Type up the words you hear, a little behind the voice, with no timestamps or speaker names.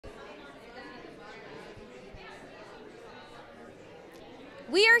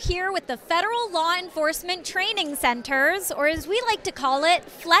We are here with the Federal Law Enforcement Training Centers, or as we like to call it,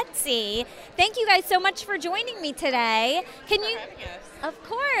 FLETC. Thank you guys so much for joining me today. Of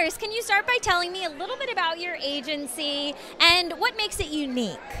course. Can you start by telling me a little bit about your agency and what makes it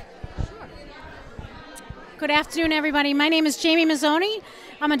unique? Good afternoon, everybody. My name is Jamie Mazzoni.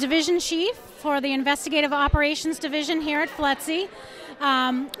 I'm a division chief for the Investigative Operations Division here at FLETC.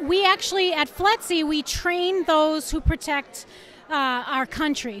 We actually, at FLETC, we train those who protect our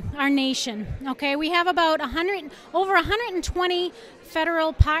country, our nation. Okay, we have about over 120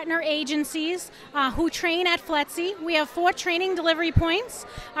 federal partner agencies who train at FLETC. We have 4 training delivery points.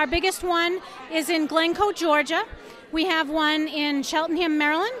 Our biggest one is in Glencoe, Georgia. We have one in Cheltenham,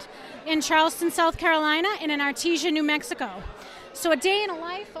 Maryland, in Charleston, South Carolina, and in Artesia, New Mexico. So a day in the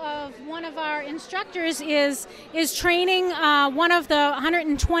life of one of our instructors is training one of the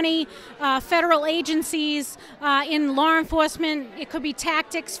 120 federal agencies in law enforcement. It could be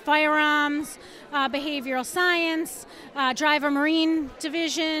tactics, firearms, behavioral science, driver marine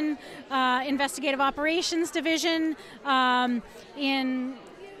division, investigative operations division, in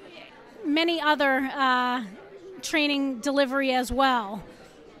many other training delivery as well.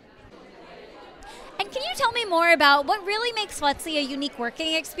 And can you tell me more about what really makes FLETC a unique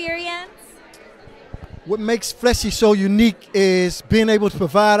working experience? What makes FLETC so unique is being able to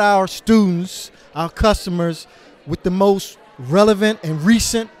provide our students, our customers, with the most relevant and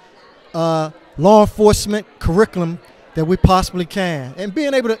recent law enforcement curriculum that we possibly can. And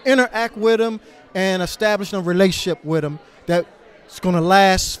being able to interact with them and establish a relationship with them that's going to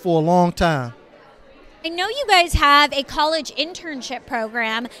last for a long time. I know you guys have a college internship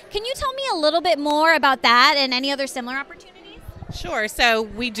program. Can you tell me a little bit more about that and any other similar opportunities? Sure. So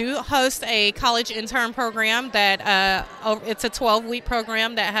we do host a college intern program that it's a 12-week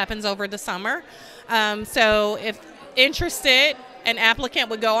program that happens over the summer. So if interested, an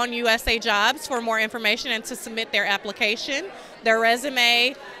applicant would go on USA Jobs for more information and to submit their application, their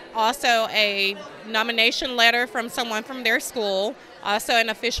resume, also a nomination letter from someone from their school, also an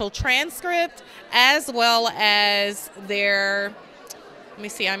official transcript, as well as their, let me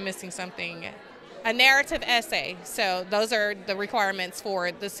see, I'm missing something, a narrative essay. So those are the requirements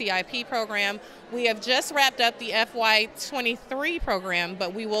for the CIP program. We have just wrapped up the FY23 program,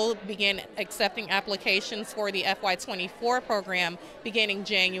 but we will begin accepting applications for the FY24 program beginning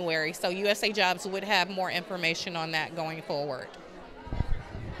January. So USA Jobs would have more information on that going forward.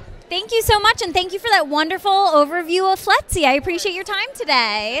 Thank you so much, and thank you for that wonderful overview of FLETC. I appreciate your time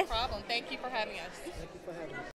today. No problem. Thank you for having us.